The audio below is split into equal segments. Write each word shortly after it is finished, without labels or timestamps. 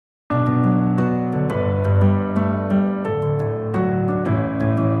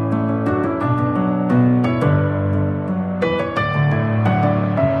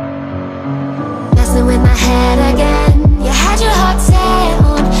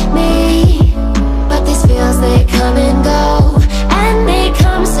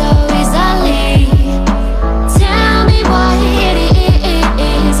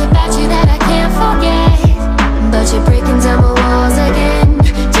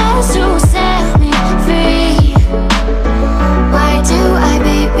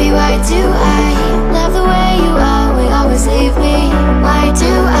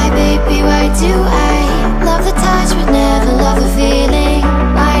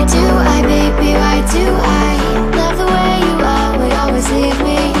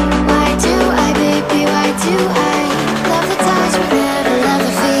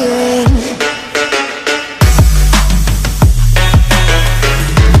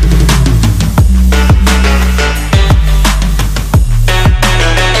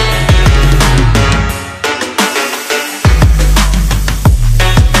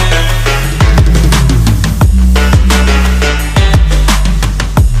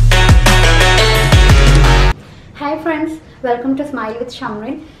Welcome to Smile with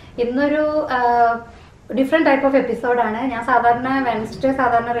Shamrin. ഇന്നൊരു different type of എപ്പിസോഡാണ്. ഞാൻ സാധാരണ വെൻസ്ഡേ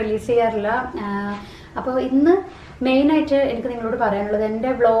റിലീസ് ചെയ്യാറില്ല. അപ്പോൾ ഇന്ന് മെയിനായിട്ട് എനിക്ക് നിങ്ങളോട് പറയാനുള്ളത്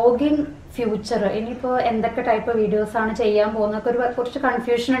എൻ്റെ വ്ളോഗിങ് ഫ്യൂച്ചർ, ഇനിയിപ്പോൾ എന്തൊക്കെ ടൈപ്പ് വീഡിയോസാണ് ചെയ്യാൻ പോകുന്നതൊക്കെ കുറച്ച്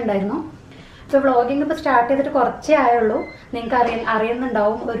കൺഫ്യൂഷൻ ഉണ്ടായിരുന്നു. ഇപ്പോൾ വ്ളോഗിങ് ഇപ്പോൾ സ്റ്റാർട്ട് ചെയ്തിട്ട് കുറച്ചേ ആയുള്ളൂ. നിങ്ങൾക്ക്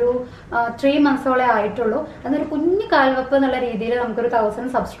അറിയുന്നുണ്ടാവും, ഒരു 3 months ആയിട്ടുള്ളൂ. എന്നൊരു കുഞ്ഞു കാൽവെപ്പ് എന്നുള്ള രീതിയിൽ നമുക്കൊരു 1000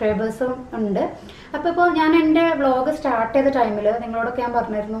 സബ്സ്ക്രൈബേഴ്സും ഉണ്ട്. അപ്പോൾ ഇപ്പോൾ ഞാൻ എൻ്റെ വ്ളോഗ് സ്റ്റാർട്ട് ചെയ്ത ടൈമിൽ നിങ്ങളോടൊക്കെ ഞാൻ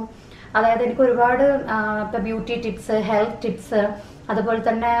പറഞ്ഞിരുന്നു, അതായത് എനിക്ക് ഒരുപാട് ഇപ്പോൾ ബ്യൂട്ടി ടിപ്സ്, ഹെൽത്ത് ടിപ്സ്, അതുപോലെ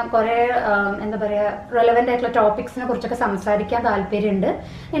തന്നെ കുറേ എന്താ പറയുക റെലവെൻ്റ് ആയിട്ടുള്ള ടോപ്പിക്സിനെ കുറിച്ചൊക്കെ സംസാരിക്കാൻ താല്പര്യമുണ്ട്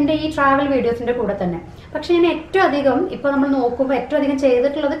എൻ്റെ ഈ ട്രാവൽ വീഡിയോസിൻ്റെ കൂടെ തന്നെ. പക്ഷേ ഞാൻ ഏറ്റവും അധികം ഇപ്പോൾ നമ്മൾ നോക്കുമ്പോൾ ഏറ്റവും അധികം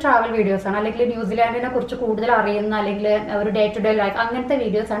ചെയ്തിട്ടുള്ളത് ട്രാവൽ വീഡിയോസാണ്, അല്ലെങ്കിൽ ന്യൂസിലാൻഡിനെ കുറിച്ച് കൂടുതൽ അറിയുന്ന അല്ലെങ്കിൽ ഒരു ഡേ ടു ഡേ ലൈഫ് അങ്ങനത്തെ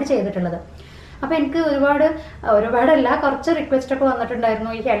വീഡിയോസാണ് ചെയ്തിട്ടുള്ളത്. അപ്പോൾ എനിക്ക് ഒരുപാടല്ല കുറച്ച് റിക്വസ്റ്റ് ഒക്കെ വന്നിട്ടുണ്ടായിരുന്നു,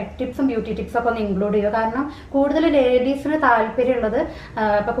 ഈ ഹെൽത്ത് ടിപ്സും ബ്യൂട്ടി ടിപ്സും ഒക്കെ ഒന്ന് ഇൻക്ലൂഡ് ചെയ്യുക. കാരണം കൂടുതൽ ലേഡീസിന് താല്പര്യമുള്ളത്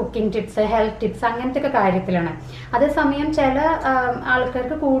ഇപ്പോൾ കുക്കിംഗ് ടിപ്സ്, ഹെൽത്ത് ടിപ്സ് അങ്ങനത്തെ ഒക്കെ കാര്യത്തിലാണ്. അതേസമയം ചില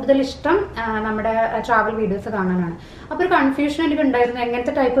ആൾക്കാർക്ക് കൂടുതൽ ഇഷ്ടം നമ്മുടെ ട്രാവൽ വീഡിയോസ് കാണാനാണ്. അപ്പോൾ ഒരു കൺഫ്യൂഷൻ എനിക്ക് ഉണ്ടായിരുന്നു,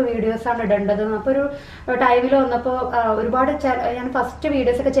 എങ്ങനത്തെ ടൈപ്പ് വീഡിയോസാണ് ഇടേണ്ടത്. അപ്പോൾ ഒരു ടൈമിൽ വന്നപ്പോൾ ഒരുപാട് ഞാൻ ഫസ്റ്റ്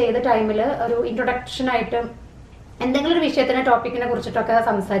വീഡിയോസ് ഒക്കെ ചെയ്ത ടൈമിൽ ഒരു ഇൻട്രൊഡക്ഷനായിട്ട് എന്തെങ്കിലും ഒരു വിഷയത്തിനെ ടോപ്പിക്കിനെ കുറിച്ചിട്ടൊക്കെ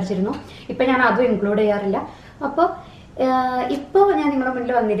സംസാരിച്ചിരുന്നു. ഇപ്പം ഞാൻ അതും ഇൻക്ലൂഡ് ചെയ്യാറില്ല. അപ്പോൾ ഇപ്പോൾ ഞാൻ നിങ്ങളുടെ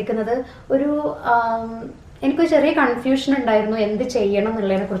മുന്നിൽ വന്നിരിക്കുന്നത് എനിക്കൊരു ചെറിയ കൺഫ്യൂഷൻ ഉണ്ടായിരുന്നു എന്ത് ചെയ്യണം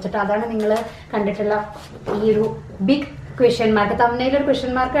എന്നുള്ളതിനെ കുറിച്ചിട്ട്. അതാണ് നിങ്ങൾ കണ്ടിട്ടുള്ള ഈ ഒരു ബിഗ് ക്വസ്റ്റ്യൻ മാർക്ക്. തമ്മിലൊരു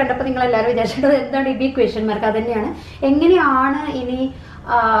ക്വസ്റ്റ്യൻ മാർക്ക് കണ്ടപ്പോൾ നിങ്ങൾ എല്ലാവരും വിചാരിച്ചിട്ടത് എന്താണ് ഈ ബിഗ് ക്വസ്റ്റ്യൻ മാർക്ക്? അതുതന്നെയാണ്, എങ്ങനെയാണ് ഇനി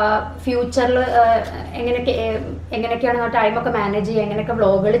ഫ്യൂച്ചറിൽ എങ്ങനെയൊക്കെയാണ് ആ ടൈമൊക്കെ മാനേജ് ചെയ്യുക, എങ്ങനെയൊക്കെ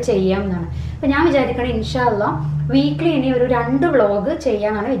വ്ളോഗുകൾ ചെയ്യാം എന്നാണ്. അപ്പം ഞാൻ വിചാരിക്കണം ഇൻഷാ അല്ലാഹ് വീക്ക്ലി ഇനി ഒരു 2 വ്ളോഗ്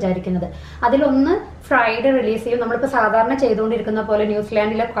ചെയ്യാനാണ് വിചാരിക്കുന്നത്. അതിലൊന്ന് ഫ്രൈഡേ റിലീസ് ചെയ്യും. നമ്മളിപ്പോൾ സാധാരണ ചെയ്തുകൊണ്ടിരിക്കുന്ന പോലെ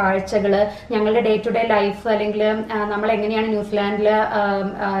ന്യൂസിലാൻഡിലെ കാഴ്ചകൾ, ഞങ്ങളുടെ ഡേ ടു ഡേ ലൈഫ്, അല്ലെങ്കിൽ നമ്മൾ എങ്ങനെയാണ് ന്യൂസിലാൻഡിലെ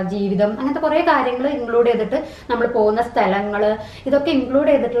ജീവിതം, അങ്ങനത്തെ കുറേ കാര്യങ്ങൾ ഇൻക്ലൂഡ് ചെയ്തിട്ട് നമ്മൾ പോകുന്ന സ്ഥലങ്ങൾ, ഇതൊക്കെ ഇൻക്ലൂഡ്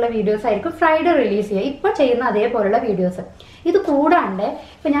ചെയ്തിട്ടുള്ള വീഡിയോസ് ആയിരിക്കും ഫ്രൈഡേ റിലീസ് ചെയ്യുക, ഇപ്പോൾ ചെയ്യുന്ന അതേപോലുള്ള വീഡിയോസ്. ഇത് കൂടാണ്ട്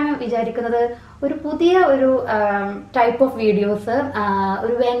ഇപ്പം ഞാൻ വിചാരിക്കുന്നത് ഒരു പുതിയ ടൈപ്പ് ഓഫ് വീഡിയോസ്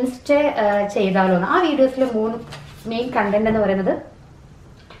ഒരു വെൻസ്ഡേ ചെയ്താലോ. ആ വീഡിയോസിലെ 3 മെയിൻ കണ്ടന്റ് എന്ന് പറയുന്നത്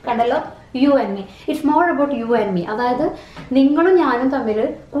കണ്ടല്ലോ, you and me. It's more about you and me. അതായത് നിങ്ങളും ഞാനും തമ്മിൽ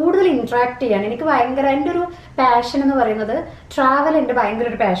കൂടുതൽ ഇന്ററാക്ട് ചെയ്യാൻ എനിക്ക് എൻ്റെ ഒരു പാഷൻ എന്ന് പറയുന്നത് ട്രാവൽ എൻ്റെ ഭയങ്കര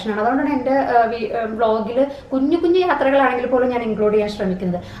ഒരു പാഷനാണ്. അതുകൊണ്ടാണ് എൻ്റെ വ്ളോഗിൽ കുഞ്ഞു കുഞ്ഞു യാത്രകളാണെങ്കിൽ പോലും ഞാൻ ഇൻക്ലൂഡ് ചെയ്യാൻ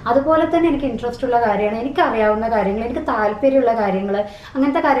ശ്രമിക്കുന്നത്. അതുപോലെ തന്നെ എനിക്ക് ഇൻട്രസ്റ്റ് ഉള്ള കാര്യമാണ്, എനിക്ക് അറിയാവുന്ന കാര്യങ്ങൾ, എനിക്ക് താല്പര്യമുള്ള കാര്യങ്ങൾ,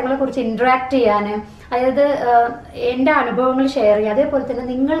 അങ്ങനത്തെ കാര്യങ്ങളെ കുറിച്ച് ഇന്ററാക്ട് ചെയ്യാൻ, അതായത് എൻ്റെ അനുഭവങ്ങൾ ഷെയർ ചെയ്യുക. അതേപോലെ തന്നെ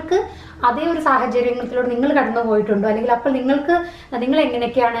നിങ്ങൾക്ക് അതേ ഒരു സാഹചര്യത്തിലൂടെ നിങ്ങൾ കടന്നു പോയിട്ടുണ്ടോ, അല്ലെങ്കിൽ അപ്പോൾ നിങ്ങൾ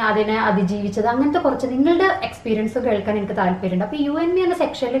എങ്ങനെയൊക്കെയാണ് അതിനെ അതിജീവിച്ചത്, അങ്ങനത്തെ കുറച്ച് നിങ്ങളുടെ എക്സ്പീരിയൻസ് കേൾക്കാൻ എനിക്ക് താല്പര്യമുണ്ട്. അപ്പോൾ യു എൻ മി എന്ന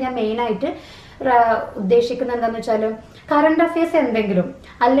സെക്ഷനിൽ ഞാൻ മെയിനായിട്ട് ഉദ്ദേശിക്കുന്നത് എന്താണെന്ന് വെച്ചാൽ കറണ്ട് അഫയേഴ്സ് എന്തെങ്കിലും,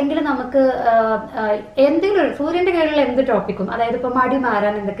 അല്ലെങ്കിൽ നമുക്ക് എന്തെങ്കിലും സൂര്യൻ്റെ കീഴിലുള്ള എന്ത് ടോപ്പിക്കും, അതായത് ഇപ്പോൾ മടി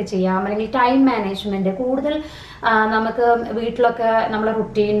മാറാൻ എന്തൊക്കെ ചെയ്യാം, അല്ലെങ്കിൽ ടൈം മാനേജ്മെന്റ്, കൂടുതൽ നമുക്ക് വീട്ടിലൊക്കെ നമ്മളെ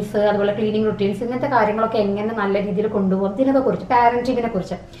റുട്ടീൻസ്, അതുപോലെ ക്ലീനിങ് റുട്ടീൻസ്, ഇങ്ങനത്തെ കാര്യങ്ങളൊക്കെ എങ്ങനെ നല്ല രീതിയിൽ കൊണ്ടുപോകും, ഇതിനൊക്കെ കുറിച്ച്, പാരന്റിങ്ങിനെ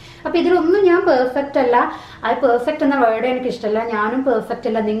കുറിച്ച്. അപ്പൊ ഇതിലൊന്നും ഞാൻ പെർഫെക്റ്റ് അല്ല. അത് പെർഫെക്റ്റ് എന്ന വേർഡ് എനിക്ക് ഇഷ്ടമല്ല. ഞാനും പെർഫെക്റ്റ്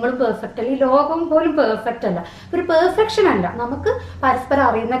അല്ല, നിങ്ങളും പെർഫെക്റ്റ് അല്ല, ഈ ലോകം പോലും പെർഫെക്റ്റ് അല്ല. ഒരു പെർഫെക്ഷൻ അല്ല, നമുക്ക് പരസ്പരം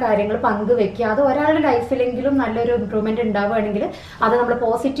അറിയുന്ന കാര്യങ്ങൾ പങ്കുവെക്കുക. അത് ഒരാളുടെ ലൈഫിലെങ്കിലും നല്ലൊരു ഇമ്പ്രൂവ്മെന്റ് ഉണ്ടാവുകയാണെങ്കിൽ അത് നമ്മൾ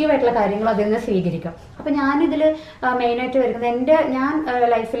പോസിറ്റീവായിട്ടുള്ള കാര്യങ്ങൾ അതിൽ നിന്ന് സ്വീകരിക്കാം. അപ്പൊ ഞാനിതിൽ മെയിനായിട്ട് വരുന്നത് ഞാൻ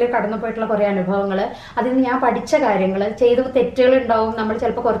ലൈഫിൽ കടന്നു പോയിട്ടുള്ള കുറേ അനുഭവങ്ങൾ, അതിൽ നിന്ന് ഞാൻ പഠിച്ച കാര്യങ്ങൾ, ചെയ്ത തെറ്റുകൾ ഉണ്ടാവും. നമ്മൾ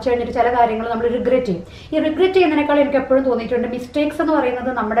ചിലപ്പോൾ കുറച്ച് കഴിഞ്ഞിട്ട് ചില കാര്യങ്ങൾ നമ്മൾ റിഗ്രറ്റ് ചെയ്യും. ഈ റിഗ്രറ്റ് ചെയ്യുന്നതിനേക്കാൾ എനിക്ക് എപ്പോഴും തോന്നിയിട്ടുണ്ട് മിസ്റ്റേക്സ് എന്ന് പറയുന്നത്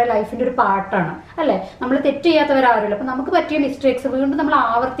നമ്മുടെ ലൈഫിന്റെ ഒരു പാർട്ടാണ്, അല്ലെ? നമ്മൾ തെറ്റ് ചെയ്യാത്തവരാവില്ല. അപ്പൊ നമുക്ക് പറ്റിയ മിസ്റ്റേക്സ് വീണ്ടും നമ്മൾ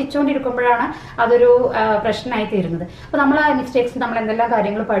ആവർത്തിച്ചുകൊണ്ടിരിക്കുമ്പോഴാണ് അതൊരു പ്രശ്നമായി തീരുന്നത്. അപ്പൊ നമ്മൾ ആ മിസ്റ്റേക്സ് നമ്മൾ എന്തെല്ലാം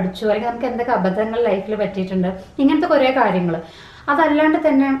കാര്യങ്ങൾ പഠിച്ചു, അല്ലെങ്കിൽ നമുക്ക് എന്തൊക്കെ അബദ്ധങ്ങൾ ലൈഫിൽ പറ്റിയിട്ടുണ്ട്, ഇങ്ങനത്തെ കുറേ കാര്യങ്ങൾ. അതല്ലാണ്ട്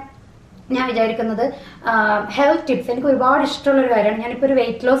തന്നെ ഞാൻ വിചാരിക്കുന്നത് ഹെൽത്ത് ടിപ്സ് എനിക്ക് ഒരുപാട് ഇഷ്ടമുള്ളൊരു കാര്യമാണ്. ഞാനിപ്പോൾ ഒരു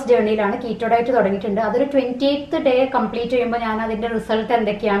വെയിറ്റ് ലോസ് ജേർണിയിലാണ്, കീറ്റോ ഡയറ്റ് തുടങ്ങിയിട്ടുണ്ട്. അതൊരു 28th ഡേ കംപ്ലീറ്റ് ചെയ്യുമ്പോൾ ഞാൻ അതിൻ്റെ റിസൾട്ട്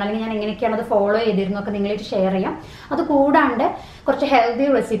എന്തൊക്കെയാണ്, അല്ലെങ്കിൽ ഞാൻ എങ്ങനെയൊക്കെയാണ് അത് ഫോളോ ചെയ്തിരുന്നൊക്കെ നിങ്ങളായിട്ട് ഷെയർ ചെയ്യാം. അത് കൂടാണ്ട് കുറച്ച് ഹെൽത്തി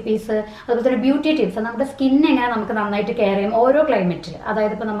റെസിപ്പീസ്, അതുപോലെ തന്നെ ബ്യൂട്ടി ടിപ്സ്, നമ്മുടെ സ്കിൻ എങ്ങനെ നമുക്ക് നന്നായിട്ട് കെയർ ചെയ്യാം ഓരോ ക്ലൈമറ്റിൽ.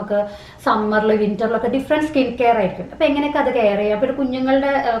 അതായത് ഇപ്പോൾ നമുക്ക് സമ്മറിൽ, വിന്ററിലൊക്കെ ഡിഫറെൻറ്റ് സ്കിൻ കെയർ ആയിരിക്കും. അപ്പോൾ എങ്ങനെയൊക്കെ അത് കെയർ ചെയ്യാം, അപ്പോൾ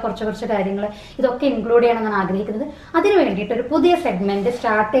കുഞ്ഞുങ്ങളുടെ കുറച്ച് കാര്യങ്ങൾ ഇതൊക്കെ ഇൻക്ലൂഡ് ചെയ്യണമെന്നാണ് ആഗ്രഹിക്കുന്നത്. അതിന് വേണ്ടിയിട്ട് ഒരു പുതിയ സെഗ്മെന്റ്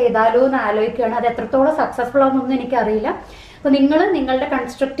സ്റ്റാർട്ട് ചെയ്താലോ എന്ന് ആലോചിക്കുകയാണ്. അത് എത്രത്തോളം സക്സസ്ഫുൾ ആവുമെന്നൊന്നും എനിക്കറിയില്ല. അപ്പോൾ നിങ്ങളുടെ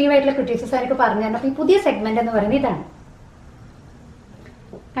കൺസ്ട്രക്റ്റീവ് ആയിട്ടുള്ള ക്രിറ്റിസിസം എനിക്ക് പറഞ്ഞു തരണം. അപ്പോൾ ഈ പുതിയ സെഗ്മെന്റ് എന്ന് പറയുന്നത് ഇതാണ്.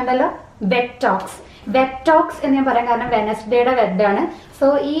 കണ്ടല്ലോ, വെറ്റ് ടോക്സ്. വെറ്റ് ടോക്സ് എന്ന് ഞാൻ പറയാൻ കാരണം വെനസ്ഡേയുടെ വെഡാണ്. സോ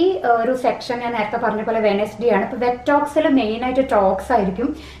ഈ ഒരു സെക്ഷൻ ഞാൻ നേരത്തെ പറഞ്ഞ പോലെ വെനസ്ഡേ ആണ്. ഇപ്പൊ വെറ്റ് ടോക്സിൽ മെയിൻ ആയിട്ട് ടോക്സ് ആയിരിക്കും,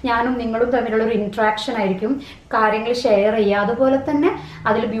 ഞാനും നിങ്ങളും തമ്മിലുള്ള ഒരു ഇന്ററാക്ഷൻ ആയിരിക്കും, കാര്യങ്ങൾ ഷെയർ ചെയ്യുക. അതുപോലെ തന്നെ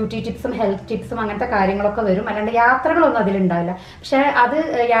അതിൽ ബ്യൂട്ടി ടിപ്സും ഹെൽത്ത് ടിപ്സും അങ്ങനത്തെ കാര്യങ്ങളൊക്കെ വരും. അല്ലാണ്ട് യാത്രകളൊന്നും അതിലുണ്ടാവില്ല. പക്ഷെ അത്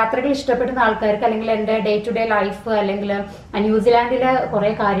യാത്രകൾ ഇഷ്ടപ്പെടുന്ന ആൾക്കാർക്ക്, അല്ലെങ്കിൽ എൻ്റെ ഡേ ടു ഡേ ലൈഫ്, അല്ലെങ്കിൽ ന്യൂസിലാൻഡിലെ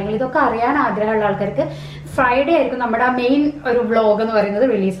കുറെ കാര്യങ്ങൾ ഇതൊക്കെ അറിയാൻ ആഗ്രഹമുള്ള ആൾക്കാർക്ക് ഫ്രൈഡേ ആയിരിക്കും നമ്മുടെ ആ മെയിൻ ഒരു വ്ളോഗ് എന്ന് പറയുന്നത്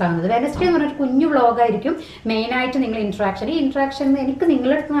റിലീസ് ആകുന്നത്. വെനസ്ഡേ എന്ന് പറഞ്ഞൊരു കുഞ്ഞു വ്ളോഗായിരിക്കും മെയിനായിട്ട് നിങ്ങൾ ഇന്ററാക്ഷൻ. ഈ ഇന്ററാക്ഷനിൽ എനിക്ക്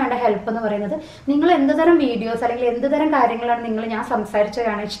നിങ്ങളുടെ അടുത്ത് വേണ്ട ഹെൽപ്പ് എന്ന് പറയുന്നത്, നിങ്ങൾ എന്ത് തരം വീഡിയോസ് അല്ലെങ്കിൽ എന്ത് തരം കാര്യങ്ങളാണ് ഞാൻ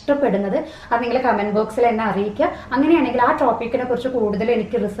സംസാരിച്ചതാണ് ഇഷ്ടപ്പെടുന്നത്, അത് നിങ്ങൾ കമന്റ് ബോക്സിൽ എന്നെ അറിയിക്കുക. അങ്ങനെയാണെങ്കിൽ ആ ടോപ്പിക്കിനെ കുറിച്ച് കൂടുതൽ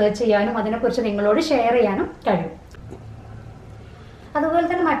എനിക്ക് റിസർച്ച് ചെയ്യാനും അതിനെക്കുറിച്ച് നിങ്ങളോട് ഷെയർ ചെയ്യാനും കഴിയും. അതുപോലെ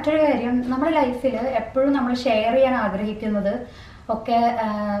തന്നെ മറ്റൊരു കാര്യം, നമ്മുടെ ലൈഫിൽ എപ്പോഴും നമ്മൾ ഷെയർ ചെയ്യാൻ ആഗ്രഹിക്കുന്നത് ഒക്കെ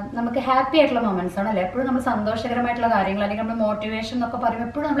നമുക്ക് ഹാപ്പി ആയിട്ടുള്ള മൊമെന്റ്സ് ആണ് അല്ലേ. എപ്പോഴും നമ്മൾ സന്തോഷകരമായിട്ടുള്ള കാര്യങ്ങൾ, അല്ലെങ്കിൽ നമ്മൾ മോട്ടിവേഷൻ എന്നൊക്കെ പറയുമ്പോൾ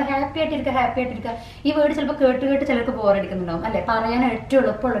എപ്പോഴും നമ്മൾ ഹാപ്പി ആയിട്ടിരിക്കുക. ഈ വേർഡ് ചിലപ്പോൾ കേട്ട് ചിലർക്ക് ബോറടിക്കുന്നുണ്ടാവും അല്ലെ. പറയാൻ ഏറ്റവും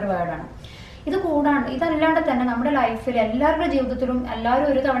എളുപ്പമുള്ളൊരു വേർഡാണ്. ഇതല്ലാണ്ട് തന്നെ നമ്മുടെ ലൈഫിൽ എല്ലാവരുടെ ജീവിതത്തിലും എല്ലാവരും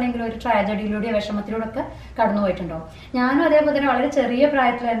ഒരു തവണയെങ്കിലും ഒരു ട്രാജഡിയിലൂടെയോ വിഷമത്തിലൂടെ ഒക്കെ കടന്നു പോയിട്ടുണ്ടാവും. ഞാനും അതേപോലെ തന്നെ വളരെ ചെറിയ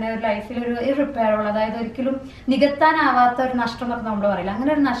പ്രായത്തിൽ തന്നെ ഒരു ലൈഫിൽ ഒരു ഇറിപ്പയറബിൾ, അതായത് ഒരിക്കലും നികത്താനാവാത്ത ഒരു നഷ്ടം എന്നൊക്കെ നമ്മൾ പറയില്ല,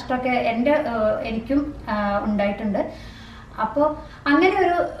 അങ്ങനെ ഒരു നഷ്ടമൊക്കെ എനിക്കും ഉണ്ടായിട്ടുണ്ട്. അപ്പോൾ അങ്ങനെ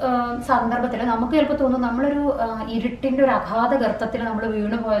ഒരു സന്ദർഭത്തിൽ നമുക്ക് ചിലപ്പോൾ തോന്നും നമ്മളൊരു ഇരുട്ടിന്റെ ഒരു അഗാധ ഗർത്തത്തിൽ നമ്മൾ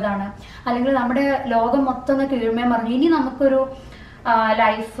വീണു പോയതാണ്, അല്ലെങ്കിൽ നമ്മുടെ ലോകം മൊത്തം ഒന്ന് കീഴ്മേ മറിഞ്ഞു, ഇനി നമുക്കൊരു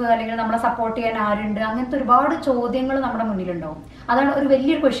ലൈഫ് അല്ലെങ്കിൽ നമ്മളെ സപ്പോർട്ട് ചെയ്യാൻ ആരുണ്ട്, അങ്ങനത്തെ ഒരുപാട് ചോദ്യങ്ങൾ നമ്മുടെ മുന്നിലുണ്ടാവും. അതാണ് ഒരു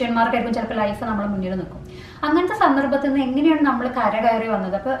വലിയൊരു ക്വസ്റ്റ്യൻ മാർക്കായിരിക്കും ചിലപ്പോൾ ലൈഫ് നമ്മുടെ മുന്നിൽ നിൽക്കും. അങ്ങനത്തെ സന്ദർഭത്തിൽ നിന്ന് എങ്ങനെയാണ് നമ്മൾ കയറി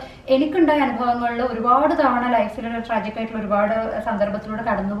വന്നത്? അപ്പൊ എനിക്കുണ്ടായ അനുഭവങ്ങളിൽ ഒരുപാട് തവണ ലൈഫിൽ ട്രാജിക് ആയിട്ടുള്ള ഒരുപാട് സന്ദർഭത്തിലൂടെ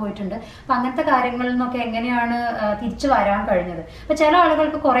കടന്നു പോയിട്ടുണ്ട്. അപ്പൊ അങ്ങനത്തെ കാര്യങ്ങളിൽ നിന്നൊക്കെ എങ്ങനെയാണ് തിരിച്ചു വരാൻ കഴിഞ്ഞത്? അപ്പൊ ചില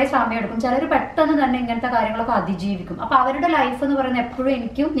ആളുകൾക്ക് കുറെ സമയം എടുക്കും, ചിലർ പെട്ടെന്ന് തന്നെ ഇങ്ങനത്തെ കാര്യങ്ങളൊക്കെ അതിജീവിക്കും. അപ്പൊ അവരുടെ ലൈഫ് എന്ന് പറയുന്നത് എപ്പോഴും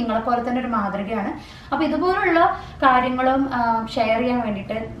എനിക്കും നിങ്ങളെ പോലെ തന്നെ ഒരു മാതൃകയാണ്. അപ്പൊ ഇതുപോലുള്ള കാര്യങ്ങളും ഷെയർ ചെയ്യാൻ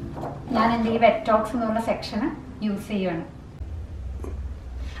വേണ്ടിയിട്ട് ഞാൻ എൻ്റെ ഈ വെറ്റ് ടോക്സ് എന്ന് പറഞ്ഞ സെക്ഷന് യൂസ് ചെയ്യുകയാണ്.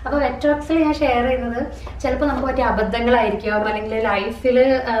 അപ്പൊ വെറ്റ് ടോക്സിൽ ഞാൻ ഷെയർ ചെയ്യുന്നത് ചിലപ്പോൾ നമുക്ക് പറ്റിയ അബദ്ധങ്ങളായിരിക്കും, അല്ലെങ്കിൽ ലൈഫിൽ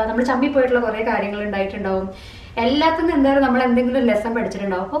നമ്മൾ ചമ്മിപ്പോയിട്ടുള്ള കുറെ കാര്യങ്ങൾ ഉണ്ടായിട്ടുണ്ടാവും. എല്ലാത്തിനും എന്തായാലും നമ്മൾ എന്തെങ്കിലും ലെസൺ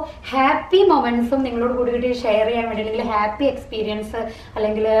പഠിച്ചിട്ടുണ്ടാവും. അപ്പോൾ ഹാപ്പി മൊമെന്റ്സും നിങ്ങളോട് കൂടി ഷെയർ ചെയ്യാൻ വേണ്ടി, അല്ലെങ്കിൽ ഹാപ്പി എക്സ്പീരിയൻസ്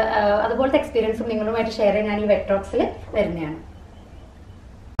അല്ലെങ്കിൽ അതുപോലത്തെ എക്സ്പീരിയൻസും നിങ്ങളുമായിട്ട് ഷെയർ ചെയ്യാൻ ഞാൻ ഈ വെറ്റ് ടോക്സിൽ വരുന്നതാണ്.